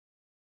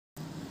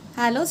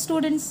Hello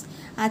students,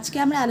 আজকে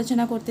আমরা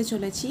আলোচনা করতে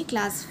চলেছি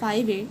class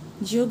 5-এর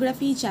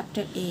geography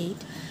chapter 8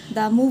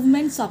 the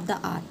movements of the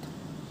earth.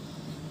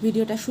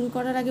 ভিডিওটা শুরু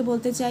করার আগে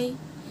বলতে চাই,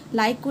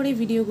 লাইক করে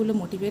ভিডিওগুলো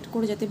মোটিভেট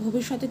করো যাতে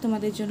ভবিষ্যতে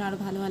তোমাদের জন্য আরও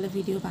ভালো ভালো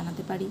ভিডিও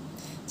বানাতে পারি।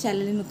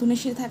 চ্যানেলে নতুন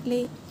এসে থাকলে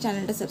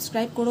চ্যানেলটা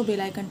সাবস্ক্রাইব করো,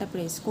 বেল আইকনটা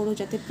প্রেস করো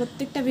যাতে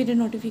প্রত্যেকটা ভিডিও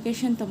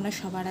নোটিফিকেশন তোমরা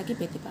সবার আগে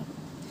পেতে পারো।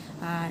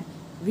 আর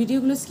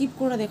ভিডিওগুলো স্কিপ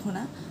করে দেখো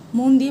না,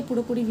 মন দিয়ে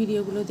পুরোপুরি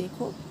ভিডিওগুলো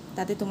দেখো,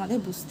 তাতে তোমাদের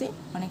বুঝতে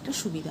অনেকটা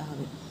সুবিধা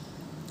হবে।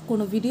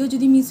 কোনো ভিডিও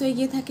যদি মিস হয়ে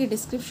গিয়ে থাকে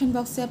ডেসক্রিপশন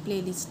বক্সে আর প্লে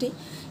লিস্টে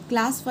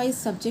ক্লাস ওয়াইজ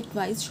সাবজেক্ট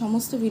ওয়াইজ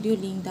সমস্ত ভিডিও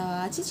লিঙ্ক দেওয়া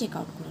আছে, চেক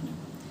আউট করে নিন।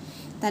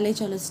 তাহলে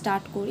চলো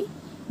স্টার্ট করি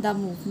the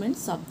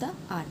movements of the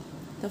earth.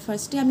 তো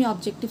ফার্স্টে আমি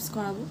অবজেক্টিভস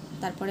করাবো,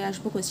 তারপরে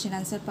আসবো কোয়েশ্চেন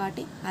আনসার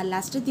পার্টে, আর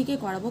লাস্টের দিকে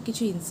করাবো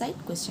কিছু insight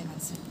question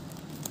answer.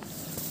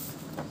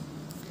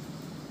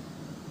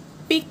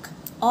 Pick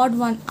odd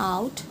one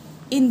out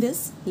in this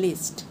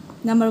list.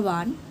 Number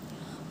 1,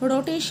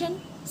 rotation,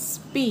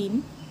 spin,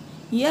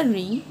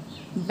 earring,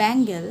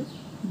 bangle,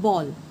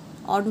 ball.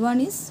 Odd one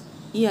is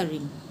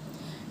earring.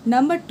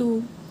 Number 2,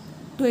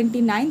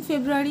 29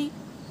 February,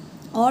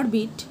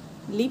 orbit,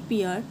 leap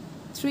year,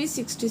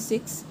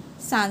 366,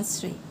 sun's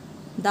ray.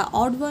 The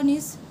odd one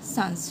is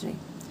sun's ray.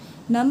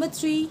 Number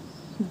 3,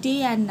 day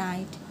and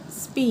night,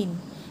 spin,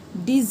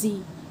 dizzy,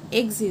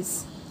 exists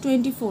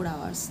 24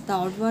 hours. The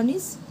odd one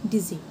is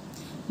dizzy.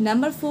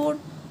 Number 4,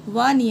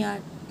 1 year,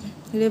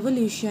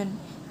 revolution,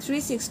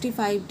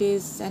 365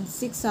 days and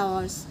 6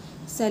 hours,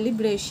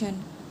 celebration,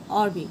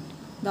 orbit.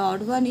 The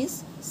odd one is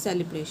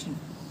celebration.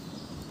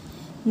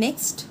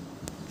 Next,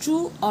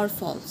 true or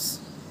false.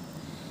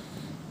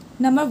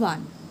 Number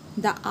 1,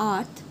 the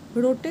earth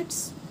rotates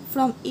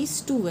from east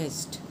to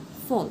west.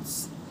 False.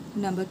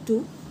 Number 2,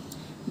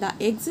 the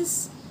axis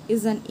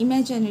is an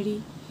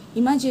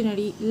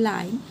imaginary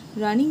line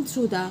running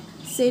through the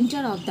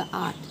center of the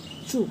earth.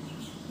 True.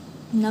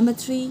 Number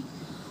 3,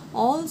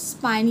 all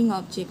spinning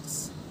objects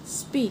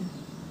spin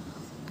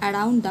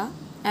around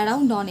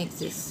on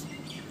axis.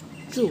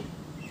 True.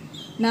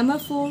 Number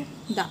 4,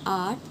 the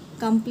earth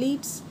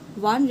completes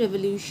one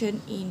revolution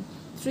in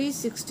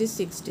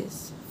 366 days.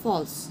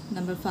 False.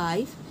 Number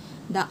 5,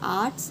 the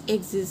earth's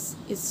axis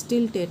is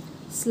tilted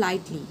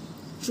slightly.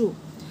 True.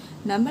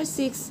 Number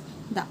 6,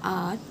 the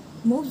earth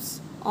moves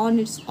on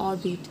its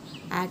orbit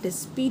at a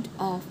speed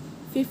of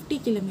 50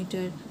 km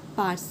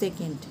per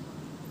second.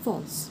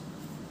 False.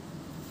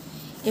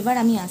 এবার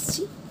আমি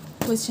আসছি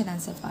question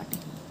answer পার্টে।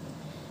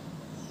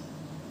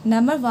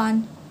 Number 1,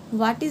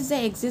 what is the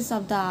axis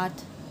of the earth?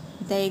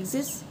 The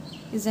axis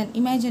is an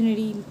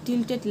imaginary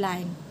tilted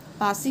line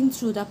passing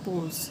through the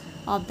poles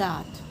of the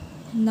earth.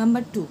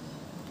 Number 2,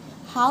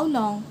 how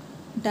long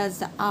does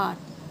the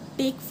earth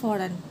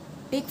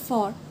take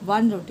for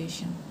one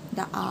rotation?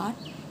 The earth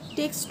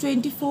takes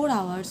 24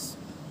 hours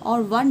or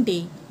 1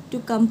 day to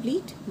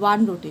complete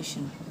one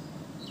rotation.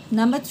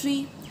 Number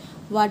 3,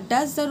 what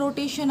does the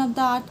rotation of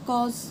the earth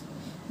cause?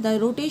 The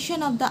rotation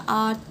of the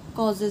earth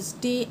causes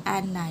day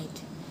and night.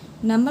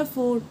 Number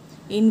 4,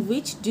 in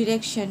which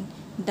direction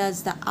does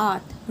the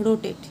earth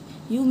rotate?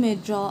 You may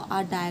draw a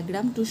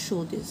diagram to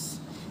show this.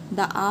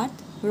 The earth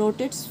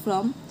rotates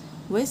from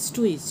west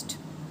to east.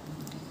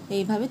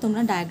 এইভাবে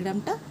তোমরা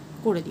ডায়াগ্রামটা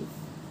করে দিও।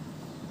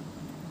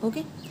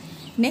 ওকে,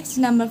 next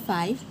number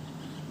 5,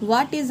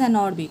 what is an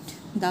orbit?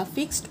 The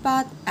fixed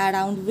path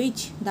around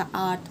which the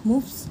earth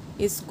moves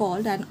is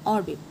called an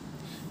orbit.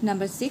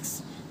 Number 6,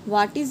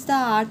 what is the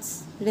earth's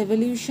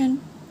revolution?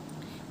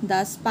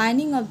 The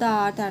spinning of the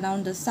earth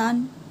around the sun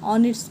on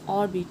its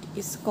orbit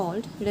is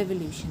called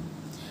revolution.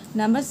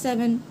 Number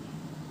 7,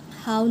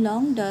 how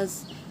long does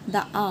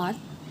the earth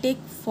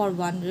take for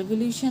one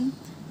revolution?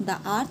 The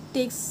earth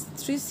takes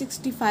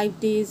 365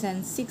 days and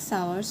 6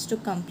 hours to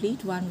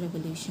complete one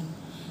revolution.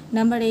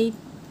 Number 8,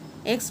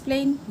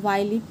 explain why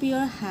leap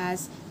year has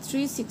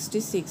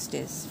 366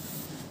 days.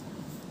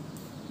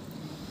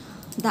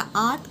 The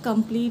earth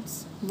completes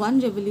one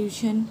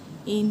revolution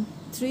in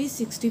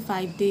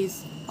 365 days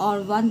or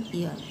 1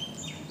 year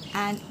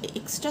and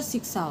extra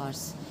 6 hours.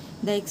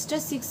 The extra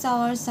 6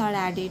 hours are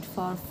added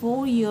for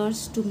 4 years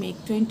to make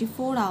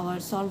 24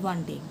 hours or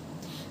 1 day.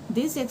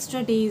 This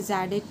extra day is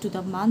added to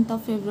the month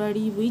of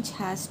February, which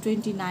has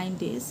 29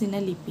 days in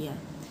a leap year.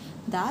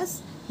 Thus,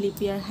 leap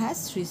year has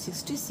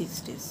 366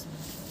 days.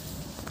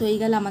 তো এই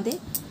গেল আমাদের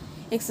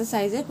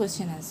এক্সারসাইজের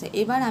question answer.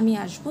 এবার আমি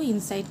আসবো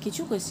inside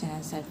কিছু question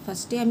answer.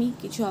 ফার্স্টে আমি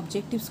কিছু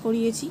অবজেক্টিভস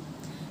করিয়েছি।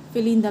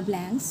 Fill in the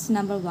blanks.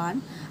 Number 1,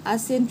 a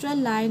central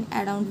line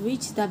around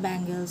which the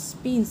bangle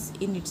spins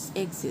in its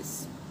axis.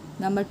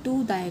 Number 2,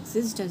 the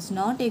axis does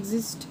not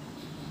exist.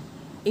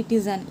 It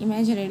is an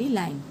imaginary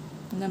line.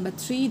 Number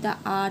 3, the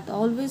earth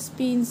always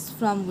spins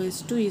from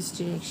west to east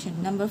direction.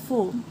 Number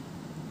 4,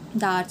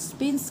 the earth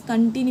spins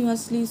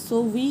continuously, so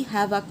we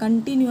have a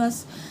continuous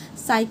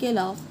cycle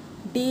of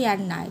day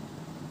and night.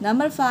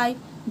 Number 5,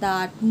 the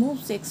earth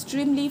moves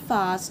extremely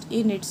fast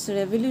in its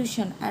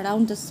revolution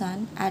around the sun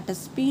at a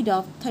speed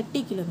of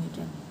 30 km.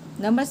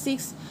 Number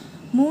 6,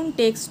 moon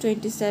takes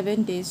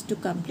 27 days to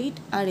complete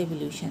a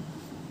revolution.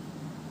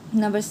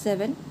 Number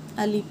 7,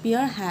 A leap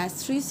year has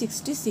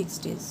 366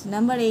 days.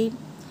 Number 8.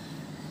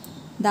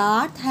 The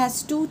earth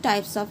has two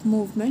types of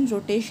movement,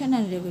 rotation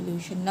and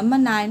revolution. Number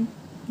 9.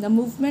 The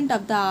movement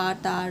of the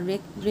earth are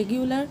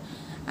regular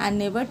and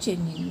never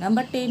changing.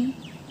 Number 10.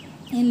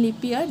 In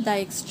leap year, the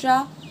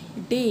extra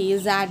day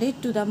is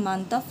added to the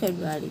month of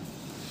February.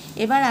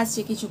 এবার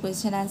আসছে কিছু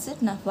question answer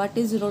না. What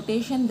is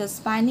rotation? The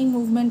spinning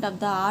movement of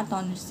the earth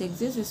on it's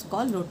axis is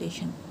called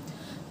rotation.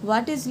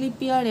 What is leap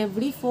year?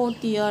 Every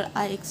fourth year,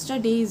 an extra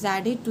day is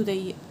added to the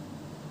year.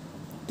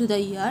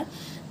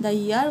 The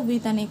year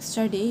with an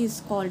extra day is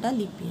called a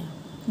leap year.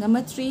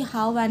 Number 3.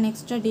 How an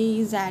extra day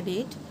is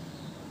added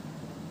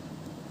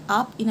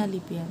up in a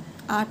leap year.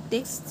 Earth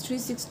takes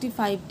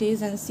 365 days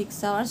and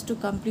 6 hours to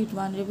complete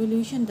one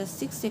revolution. The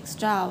 6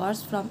 extra hours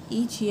from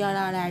each year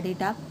are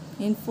added up.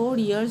 In 4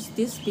 years,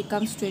 this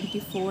becomes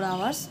 24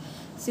 hours.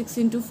 6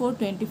 into 4,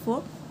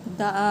 24.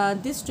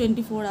 This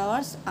 24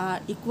 hours are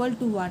equal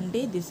to 1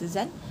 day. This is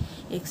an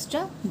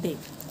extra day.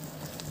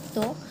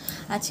 তো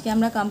আজকে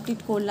আমরা complete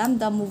করলাম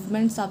the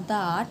movements of the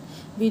earth.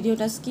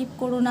 ভিডিওটা skip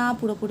করো না,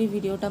 পুরোপুরি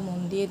ভিডিওটা মন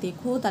দিয়ে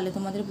দেখো, তাহলে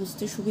তোমাদের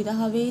বুঝতে সুবিধা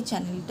হবে.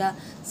 চ্যানেলটা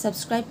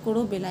সাবস্ক্রাইব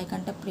করো, বেল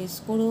আইকনটা প্রেস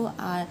করো,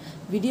 আর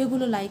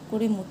ভিডিওগুলো লাইক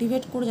করে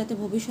মোটিভেট করো যাতে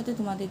ভবিষ্যতে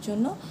তোমাদের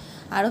জন্য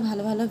আরও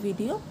ভালো ভালো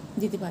ভিডিও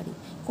দিতে পারি.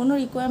 কোনো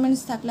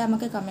রিকোয়ারমেন্টস থাকলে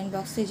আমাকে কমেন্ট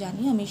বক্সে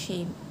জানিয়ে আমি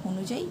সেই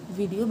অনুযায়ী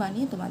ভিডিও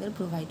বানিয়ে তোমাদের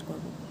প্রোভাইড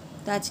করব.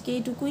 তো আজকে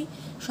এইটুকুই.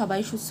 সবাই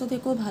সুস্থ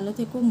থেকো, ভালো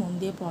থেকো, মন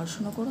দিয়ে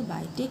পড়াশুনো করো.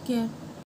 By, take care.